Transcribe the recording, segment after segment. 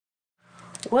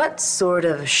What sort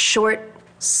of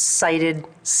short-sighted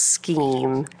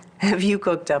scheme have you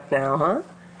cooked up now, huh?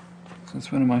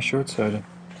 Since when am I short-sighted?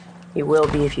 You will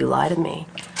be if you lie to me.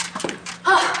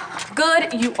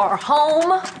 Good, you are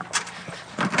home.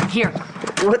 Here.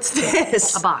 What's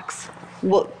this? A box.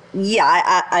 Well,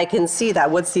 yeah, I can see that.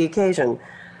 What's the occasion?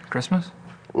 Christmas?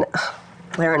 No,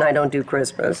 Blair and I don't do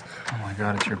Christmas. Oh my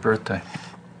God, it's your birthday.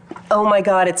 Oh my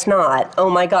God, it's not. Oh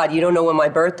my God, you don't know when my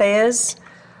birthday is?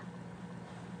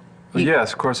 Well,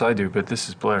 yes, of course I do, but this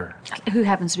is Blair. Who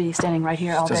happens to be standing right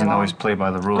here all day Doesn't long. always play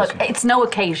by the rules. Look, it's no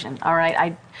occasion, all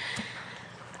right?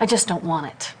 I just don't want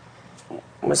it.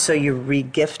 So you're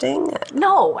re-gifting?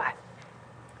 No.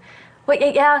 Well,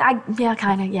 yeah,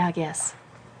 kind of, yeah, I guess.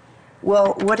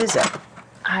 Well, what is it?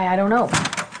 I don't know.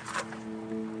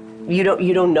 You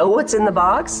don't know what's in the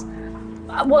box?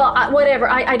 Whatever,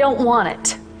 I don't want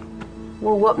it.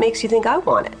 Well, what makes you think I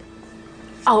want it?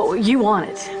 Oh, you want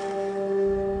it.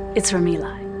 It's from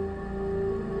Eli.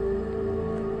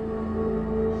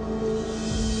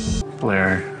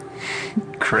 Blair,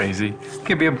 crazy. It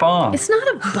could be a bomb. It's not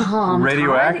a bomb.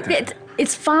 Radioactive. Todd.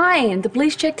 It's fine. The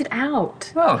police checked it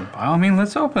out. Well, by all means,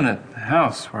 let's open it. The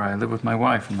house where I live with my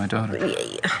wife and my daughter.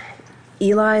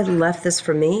 Eli left this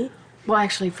for me? Well,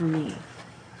 actually, for me.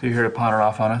 So you're here to pawn it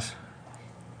off on us?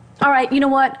 All right, you know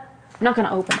what? I'm not going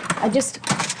to open it.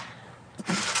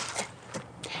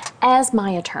 As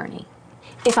my attorney,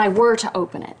 if I were to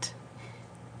open it,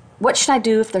 what should I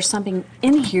do if there's something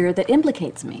in here that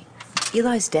implicates me?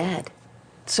 Eli's dead.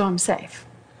 So I'm safe.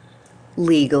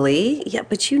 Legally, yeah,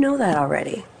 but you know that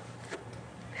already.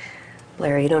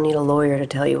 Blair, you don't need a lawyer to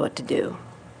tell you what to do.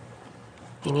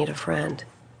 You need a friend.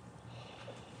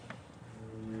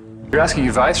 You're asking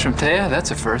advice from Taya? That's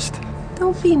a first.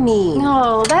 Don't be mean.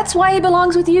 No, that's why he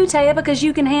belongs with you, Taya, because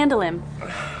you can handle him.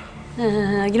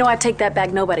 You know, I take that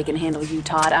back. Nobody can handle you,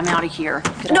 Todd. I'm out of here.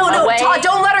 No, Todd,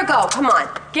 don't let her go. Come on.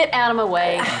 Get out of my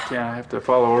way. Yeah, I have to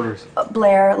follow orders.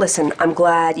 Blair, listen, I'm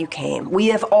glad you came. We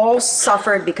have all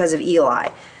suffered because of Eli.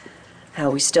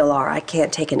 Hell, we still are. I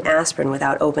can't take an aspirin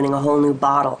without opening a whole new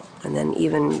bottle. And then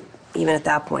even at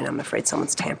that point, I'm afraid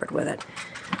someone's tampered with it.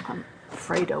 I'm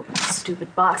afraid to open this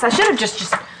stupid box. I should have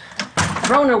just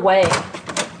thrown it away.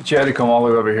 But you had to come all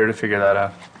the way over here to figure that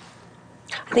out.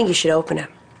 I think you should open it.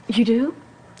 You do?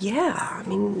 Yeah, I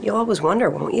mean, you'll always wonder,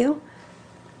 won't you?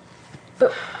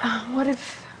 But what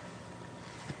if...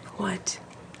 What?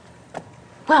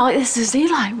 Well, this is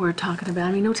Eli we're talking about.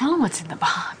 I mean, no telling what's in the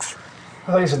box.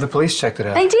 I thought you said the police checked it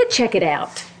out. They did check it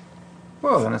out.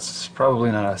 Well, then it's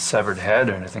probably not a severed head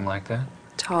or anything like that.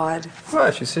 Todd.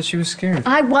 What? She said she was scared.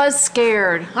 I was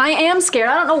scared. I am scared.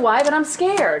 I don't know why, but I'm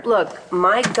scared. Look,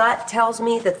 my gut tells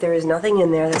me that there is nothing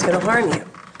in there that's going to harm you.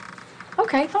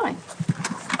 Okay, fine.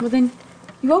 Well, then,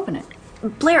 you open it.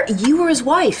 Blair, you were his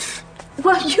wife.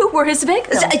 Well, you were his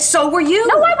victim. So were you.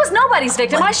 No, I was nobody's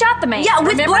victim. What? I shot the man. Yeah,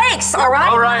 with remember? Blake's, all right?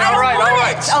 All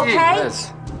right. Okay?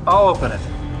 Liz, I'll open it.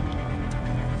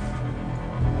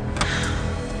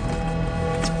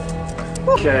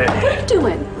 Okay. What are you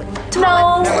doing?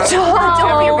 Todd,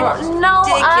 don't be No,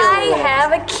 ridiculous. I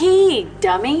have a key,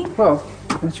 dummy. Well,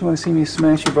 don't you want to see me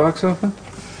smash your box open?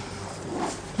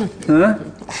 Huh?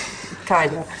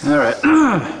 Kinda. All right.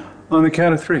 On the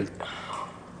count of 3.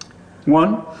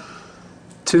 1,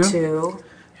 2. 2.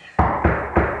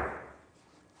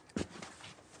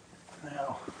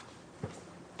 Now.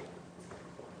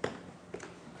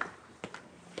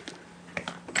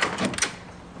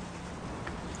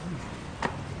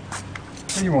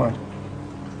 What do you want?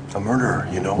 A murderer,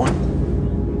 you know one?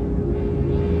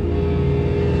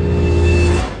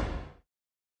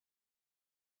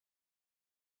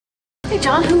 Hey,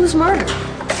 John, who was murdered?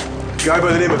 A guy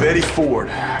by the name of Eddie Ford.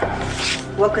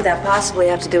 What could that possibly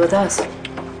have to do with us?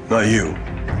 Not you.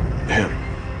 Him.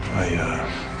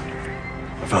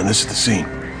 I found this at the scene.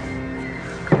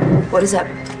 What is that?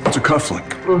 It's a cufflink.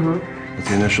 Mm-hmm. With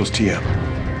the initials TM.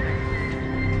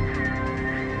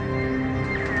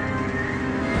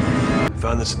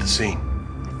 Found this at the scene.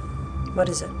 What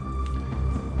is it?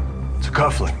 It's a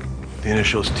cufflink. The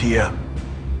initials TM.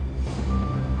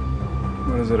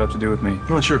 What does it have to do with me? I'm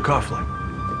not sure cufflink.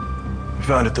 We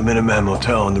found it at the Minuteman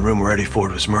Motel in the room where Eddie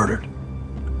Ford was murdered.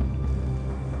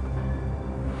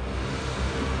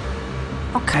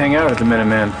 Okay. Hang out at the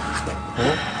Minuteman.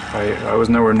 I was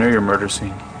nowhere near your murder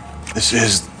scene. This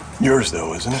is yours,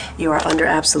 though, isn't it? You are under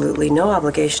absolutely no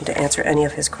obligation to answer any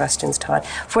of his questions, Todd.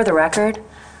 For the record,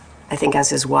 I think as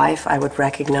his wife, I would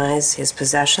recognize his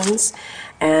possessions.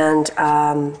 And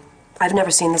I've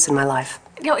never seen this in my life.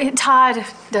 You know, Todd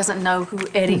doesn't know who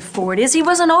Eddie Ford is. He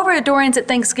wasn't over at Dorian's at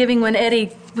Thanksgiving when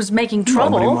Eddie was making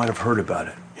trouble. No, but he might have heard about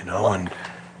it, you know, and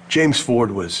James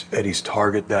Ford was Eddie's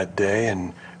target that day,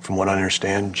 and from what I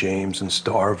understand, James and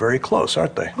Star are very close,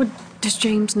 aren't they? Well, does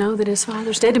James know that his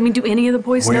father's dead? I mean, do any of the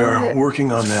boys We know are that?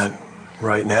 working on that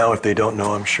right now. If they don't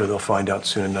know, I'm sure they'll find out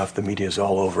soon enough. The media's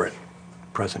all over it.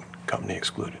 Present company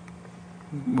excluded.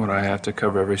 Would I have to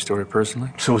cover every story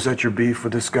personally? So is that your beef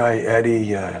with this guy,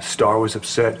 Eddie? Star was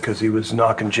upset because he was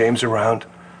knocking James around.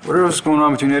 Whatever's going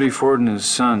on between Eddie Ford and his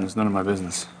son is none of my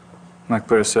business. Like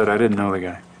Blair said, I didn't know the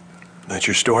guy. That's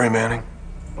your story, Manning?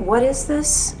 What is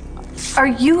this? Are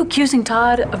you accusing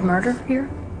Todd of murder here?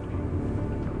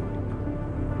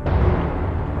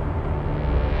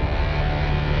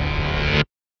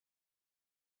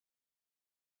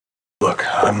 Look,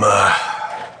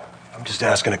 I'm just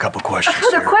asking a couple questions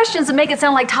They're here. questions that make it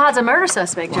sound like Todd's a murder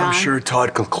suspect, John. I'm sure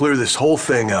Todd can clear this whole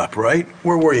thing up, right?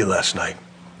 Where were you last night?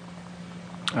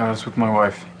 I was with my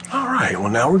wife. All right, well,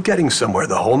 now we're getting somewhere.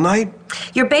 The whole night?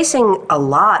 You're basing a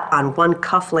lot on one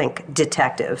cufflink,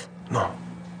 detective. No,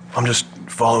 I'm just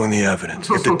following the evidence.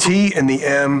 If the T and the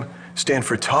M stand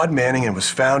for Todd Manning and was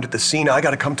found at the scene, I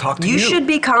gotta come talk to you. You should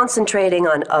be concentrating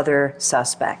on other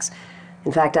suspects.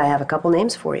 In fact, I have a couple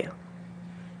names for you.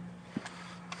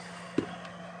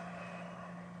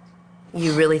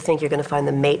 You really think you're going to find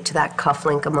the mate to that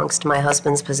cufflink amongst my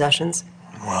husband's possessions?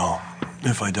 Well,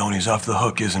 if I don't, he's off the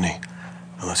hook, isn't he?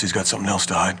 Unless he's got something else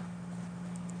to hide.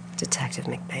 Detective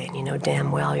McBain, you know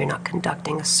damn well you're not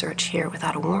conducting a search here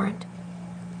without a warrant.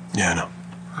 Yeah, I know.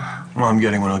 Well, I'm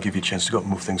getting one. I'll give you a chance to go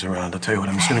move things around. I'll tell you what,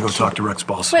 I'm just gonna go talk to Rex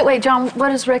Balsa. Wait, John, what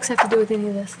does Rex have to do with any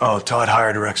of this? Oh, Todd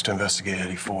hired Rex to investigate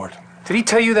Eddie Ford. Did he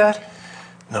tell you that?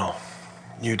 No,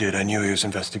 you did. I knew he was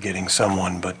investigating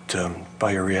someone, but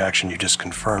by your reaction, you just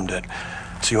confirmed it.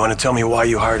 So you want to tell me why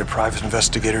you hired a private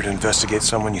investigator to investigate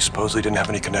someone you supposedly didn't have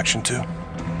any connection to?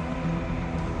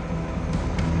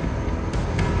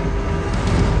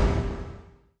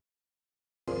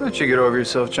 Don't you get over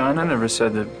yourself, John. I never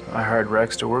said that I hired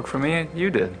Rex to work for me. You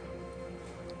did.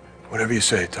 Whatever you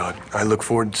say, Todd. I look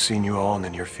forward to seeing you all in the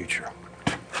near future.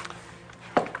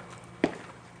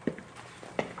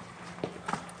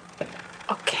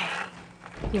 Okay.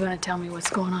 You want to tell me what's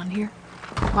going on here?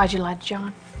 Why'd you lie to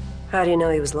John? How do you know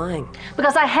he was lying?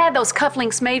 Because I had those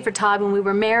cufflinks made for Todd when we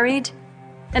were married,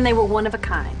 and they were one of a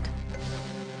kind.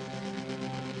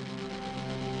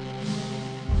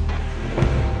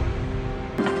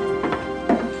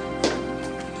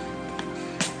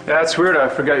 That's weird. I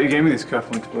forgot you gave me these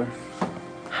cufflinks, Blair.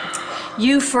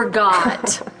 You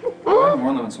forgot. I haven't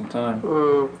worn them in some time.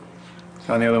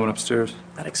 Found the other one upstairs.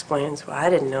 That explains why I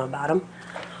didn't know about him.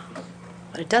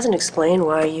 But it doesn't explain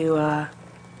why you,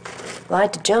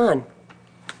 lied to John.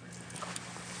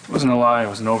 It wasn't a lie. It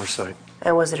was an oversight.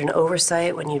 And was it an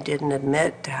oversight when you didn't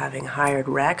admit to having hired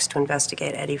Rex to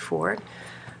investigate Eddie Ford?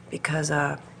 Because,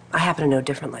 I happen to know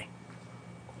differently.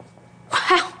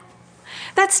 Wow.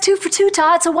 That's 2 for 2,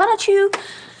 Todd. So why don't you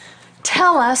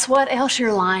tell us what else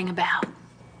you're lying about?